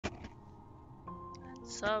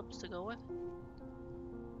subs to go with.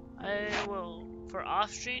 I will, for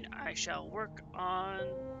off stream, I shall work on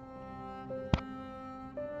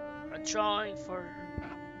a drawing for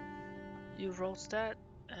you Rollstat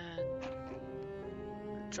and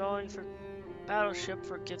a drawing for Battleship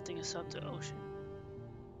for gifting a sub to Ocean.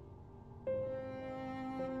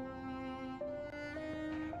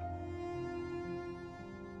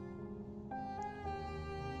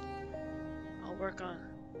 I'll work on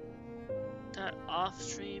that off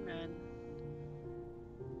stream and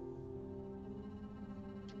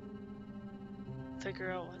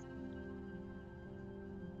figure out what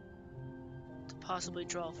to possibly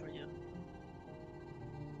draw for you.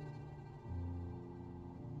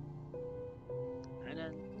 And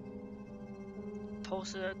then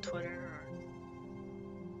post it on Twitter or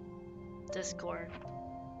Discord.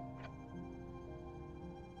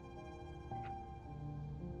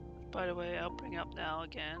 By the way, I'll bring up now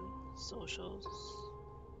again socials.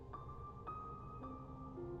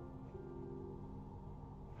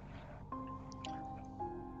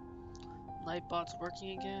 Nightbot's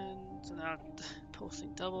working again, so now I'm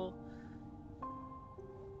posting double.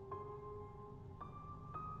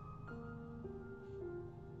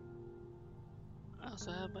 I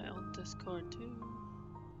also have my own Discord too.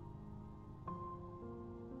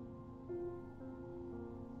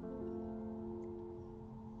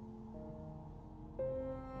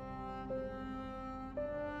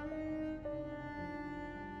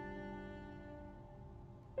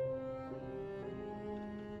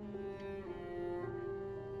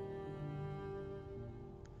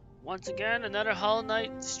 Once again, another Hollow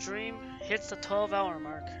Knight stream hits the 12-hour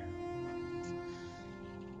mark.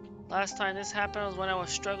 Last time this happened was when I was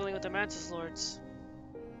struggling with the Mantis Lords.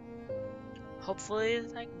 Hopefully,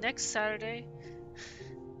 like next Saturday,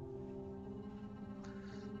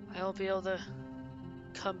 I'll be able to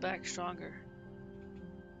come back stronger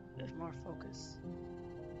with more focus.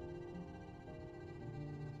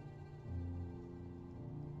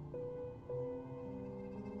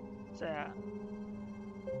 So yeah.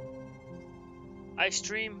 I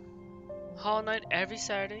stream Hollow Knight every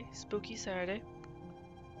Saturday, Spooky Saturday.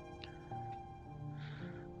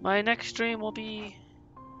 My next stream will be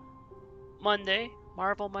Monday,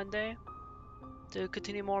 Marvel Monday, to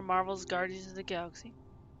continue more Marvel's Guardians of the Galaxy.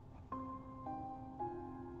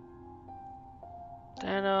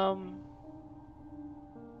 Then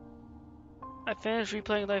I finished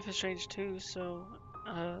replaying Life is Strange 2, so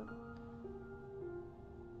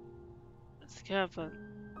it's kind of a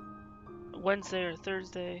Wednesday or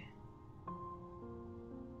Thursday.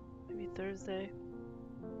 Maybe Thursday.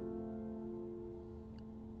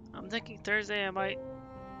 I'm thinking Thursday I might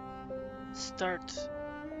start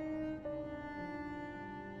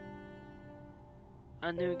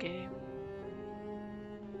a new game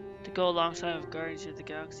to go alongside with Guardians of the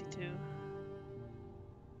Galaxy 2.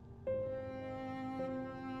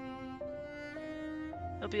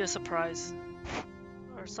 It'll be a surprise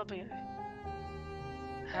or something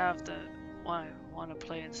I have that I want to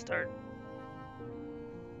play and start.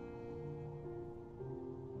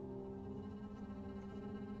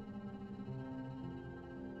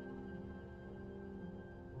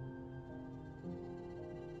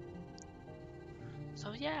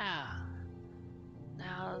 So yeah,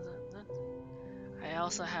 now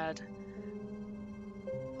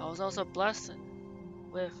I was also blessed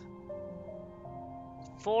with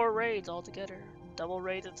 4 raids altogether, double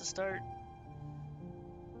raid at the start.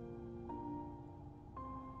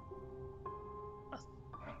 A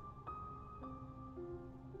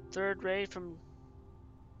 3rd raid from,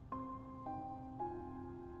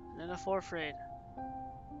 and then a 4th raid.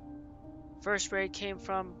 First raid came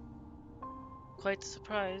from, quite the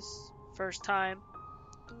surprise, first time,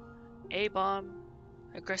 A-Bomb,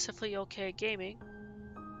 Aggressively OK Gaming,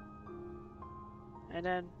 and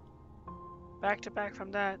then back to back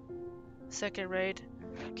from that, 2nd raid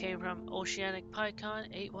came from Oceanic PyCon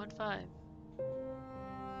 815.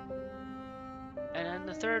 And then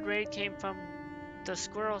the 3rd raid came from the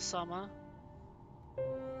Squirrel Sama.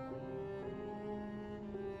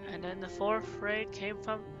 And then the 4th raid came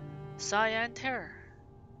from Cyan Terror.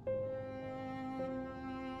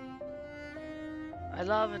 I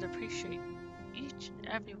love and appreciate each and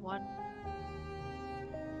every one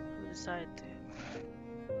who decided to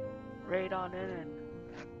raid on in and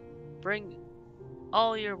bring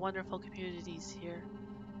all your wonderful communities here.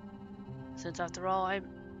 Since after all, I'm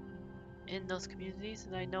in those communities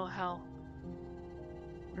and I know how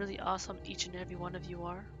really awesome each and every one of you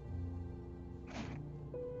are.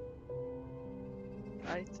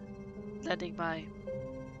 Right? Lending my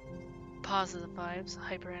positive vibes,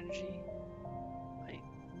 hyper energy,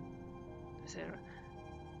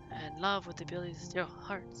 and love with the ability to steal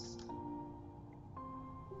hearts.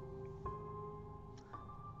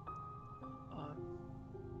 Uh,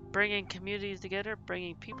 Bringing communities together,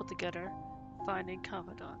 bringing people together, finding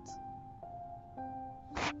confidants.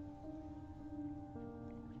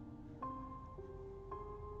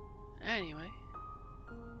 Anyway,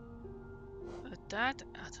 with that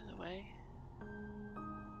out of the way,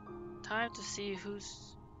 time to see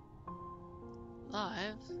who's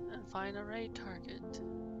live and find a raid target.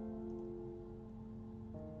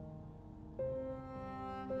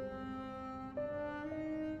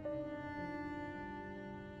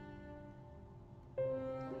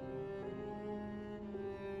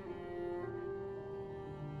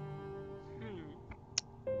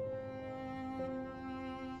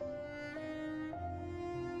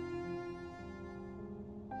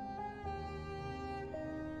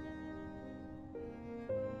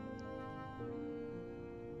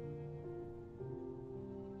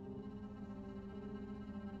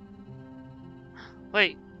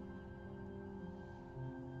 Wait.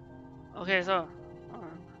 Okay, so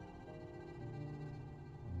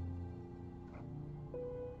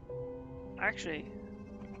actually,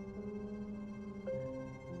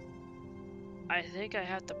 I think I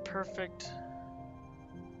have the perfect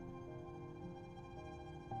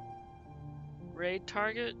raid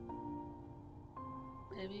target.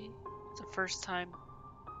 Maybe it's a first time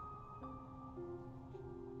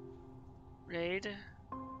raid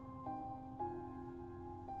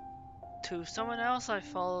to someone else I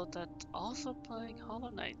followed that's also playing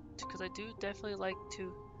Hollow Knight, because I do definitely like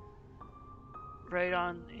to raid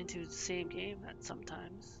on into the same game at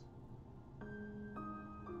sometimes.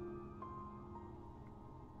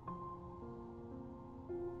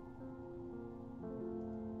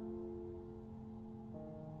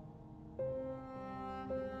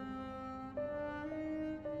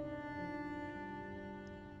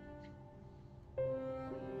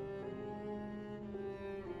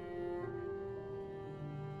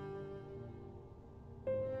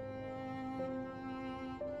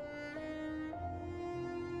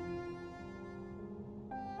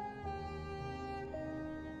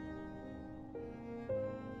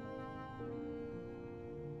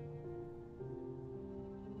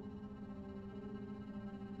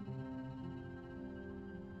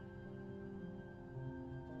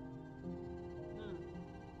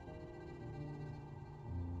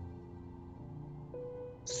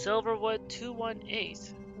 Silverwood 218.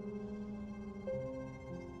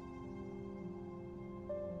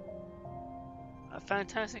 A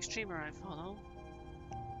fantastic streamer I follow.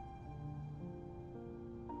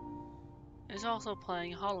 Is also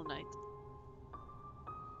playing Hollow Knight.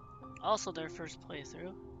 Also their first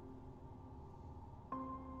playthrough.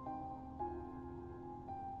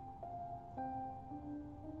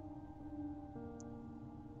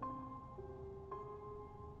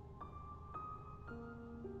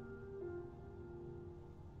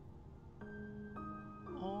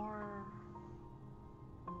 Or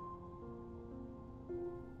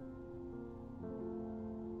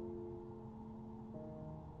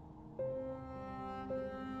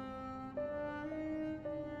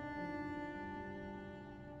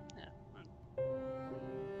yeah.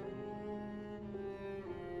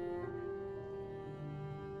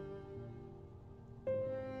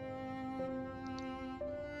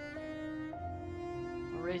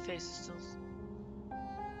 Rayface is still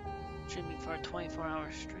streaming for a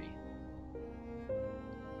 24-hour stream.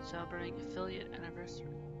 Celebrating affiliate anniversary.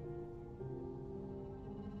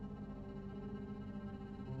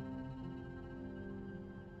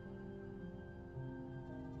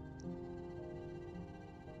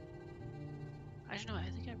 I don't know, I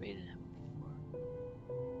think I rated him before.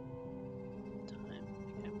 Time,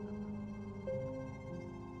 I can't remember.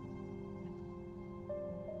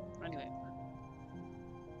 Anyway.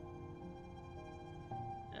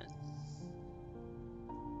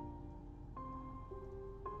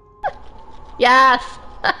 Yes!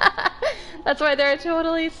 That's why there are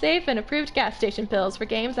totally safe and approved gas station pills for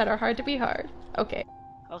games that are hard to be hard. Okay.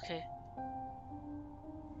 Okay.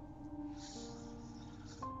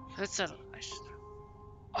 Let's settle.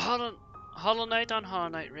 Hollow Knight on Hollow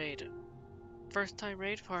Knight raid. First time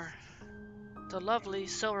raid for the lovely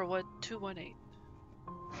Silverwood 218.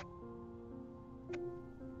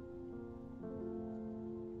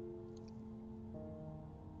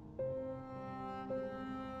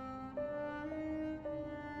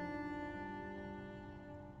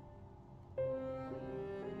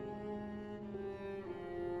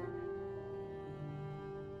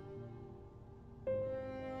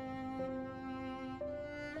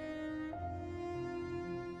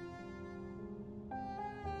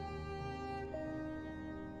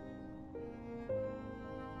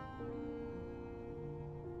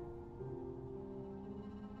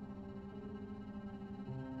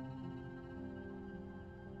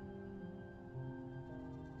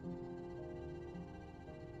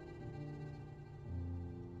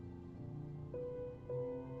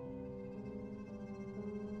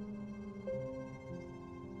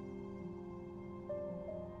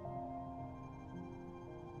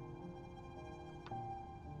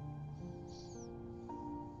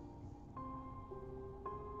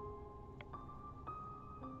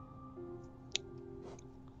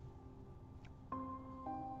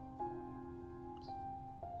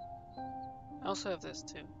 also have this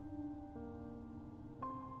too.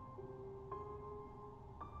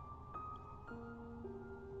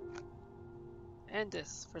 And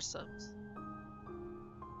this for subs.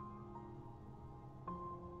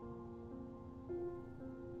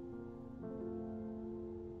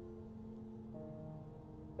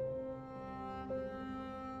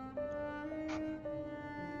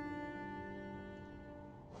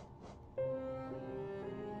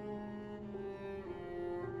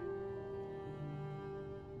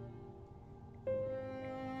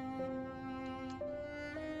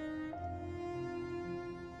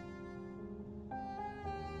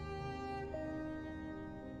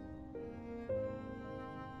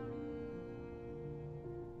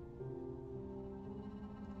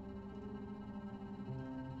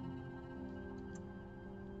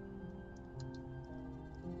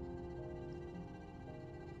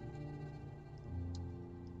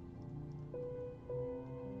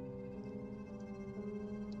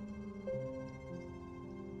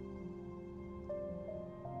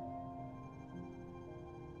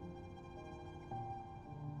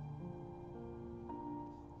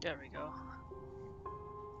 There we go.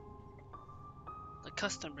 The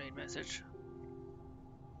custom raid message.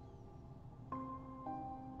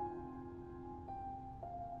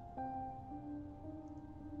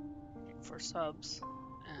 For subs.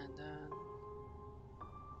 And then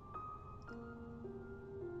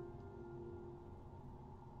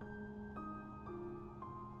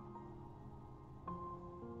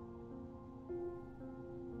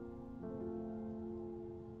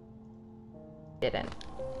Didn't.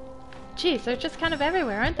 Jeez, they're just kind of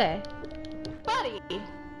everywhere, aren't they? Buddy! I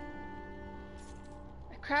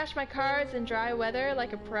crashed my cars in dry weather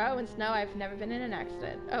like a pro. In snow, I've never been in an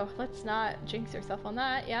accident. Oh, let's not jinx yourself on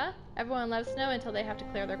that, yeah? Everyone loves snow until they have to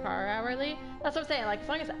clear their car hourly. That's what I'm saying, like, as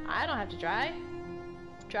long as I don't have to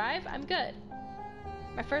drive, I'm good.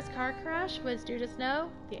 My first car crash was due to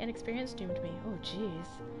snow. The inexperience doomed me. Oh, jeez.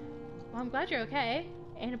 Well, I'm glad you're okay.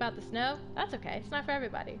 Ain't about the snow. That's okay. It's not for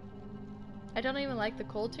everybody. I don't even like the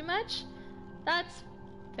cold too much. That's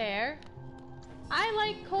fair. I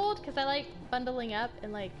like cold because I like bundling up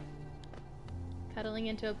and like cuddling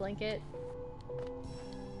into a blanket.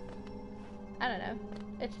 I don't know.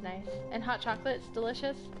 It's nice. And hot chocolate's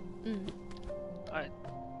delicious. Mm. Alright.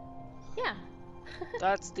 Yeah.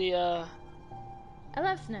 That's the I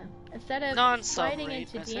love snow. Instead of sliding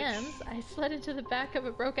into DMs, I slid into the back of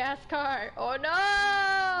a broke-ass car. Oh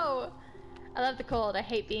no! I love the cold. I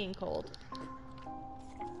hate being cold.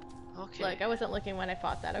 Okay. Look, I wasn't looking when I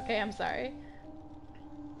fought that, okay? I'm sorry.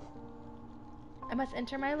 I must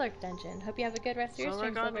enter my lurk dungeon. Hope you have a good rest of your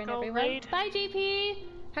stream, Silver, and everyone. Raid. Bye, JP!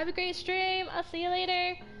 Have a great stream. I'll see you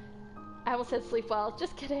later. I almost said sleep well.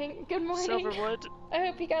 Just kidding. Good morning. Silverwood. I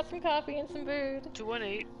hope you got some coffee and some food.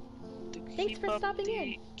 218. Thanks for stopping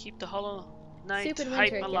in. Keep the Hollow Knight soup and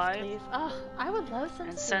hype winter, alive. Yes, please. Oh, I would love some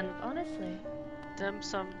and soup, send honestly. Them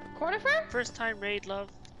some Cornifer? first time raid love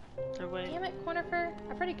their way. Damn it, Cornifer.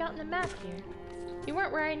 I've already gotten the map here. You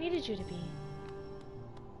weren't where I needed you to be.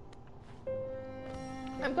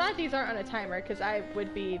 I'm glad these aren't on a timer, because I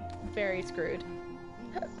would be very screwed.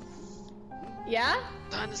 Yeah?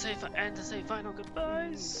 Time to say final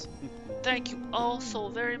goodbyes. Thank you all so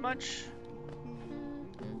very much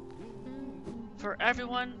for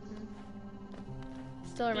everyone.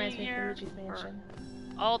 Still reminds me of Luigi's Mansion.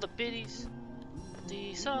 All the biddies,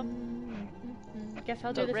 the sub. Guess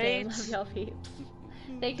I'll do the same. Love y'all peeps.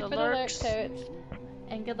 Thank you for the lurk totes,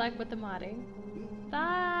 and good luck with the modding.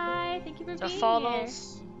 Bye. Thank you for being here.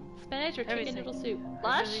 Spinach or chicken noodle soup?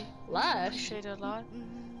 Lush? Really Lush. Appreciate it a lot.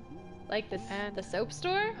 Like the soap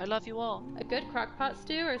store? I love you all. A good crock pot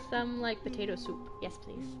stew or some like potato soup? Yes,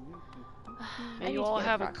 please. May you all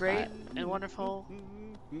have a great and wonderful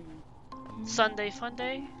Sunday fun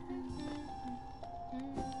day.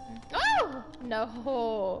 Oh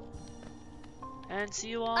no! And see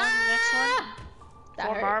you all in the next one. That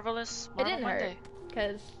for hurt. Marvelous It didn't hurt Monday.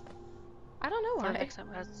 Because I don't know why. That's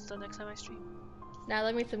the next time I stream. Now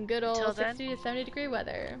let me some good old Till 60 to 70 degree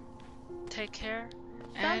weather. Take care.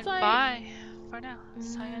 Sounds and like... bye for now.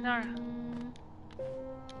 Sayonara.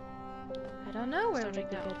 I don't know where would be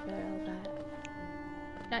good for all that.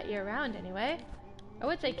 Not year round anyway. I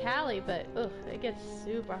would say Cali, but oof, it gets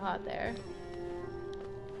super hot there.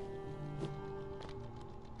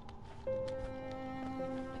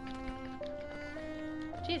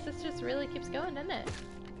 Jeez, this just really keeps going, doesn't it?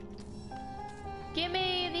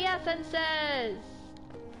 Gimme the essences!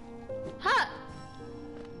 Ha!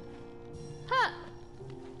 Ha!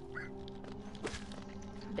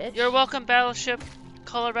 Bitch. You're welcome, Battleship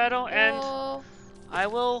Colorado, and I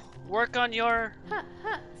will work on your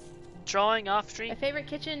drawing off stream. My favorite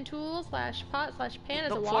kitchen tool slash pot slash pan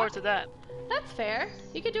is a Look walk. forward to that. That's fair.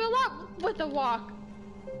 You could do a lot with a walk.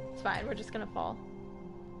 It's fine. We're just gonna fall.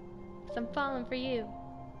 'Cause I'm falling for you.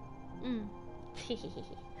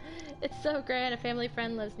 It's so grand. A family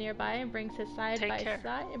friend lives nearby and brings his side by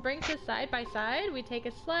side. We take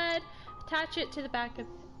a sled, attach it to the back of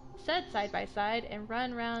said side by side, and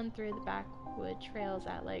run round through the backwood trails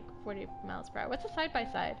at like 40 miles per hour. What's a side by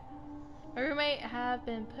side? My roommate have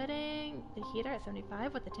been putting the heater at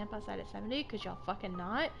 75 with the temp outside at 70. Could y'all fucking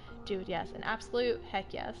not? Dude, yes. An absolute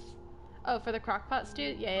heck yes. Oh, for the crockpot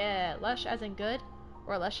stew? Yeah. Lush as in good?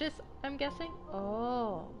 Or luscious, I'm guessing?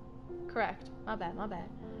 Oh. Correct. My bad.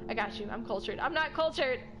 I got you. I'm cultured. I'm not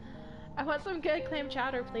cultured! I want some good clam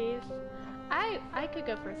chowder, please. I could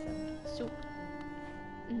go for some soup.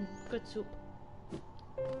 Good soup.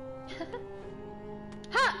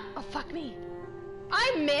 Ha! Oh, fuck me.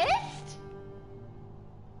 I missed?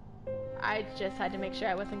 I just had to make sure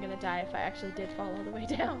I wasn't gonna die if I actually did fall all the way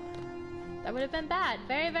down. That would have been bad.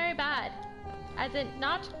 Very, very bad. As in,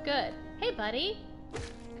 not good. Hey, buddy.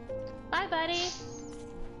 Bye, buddy.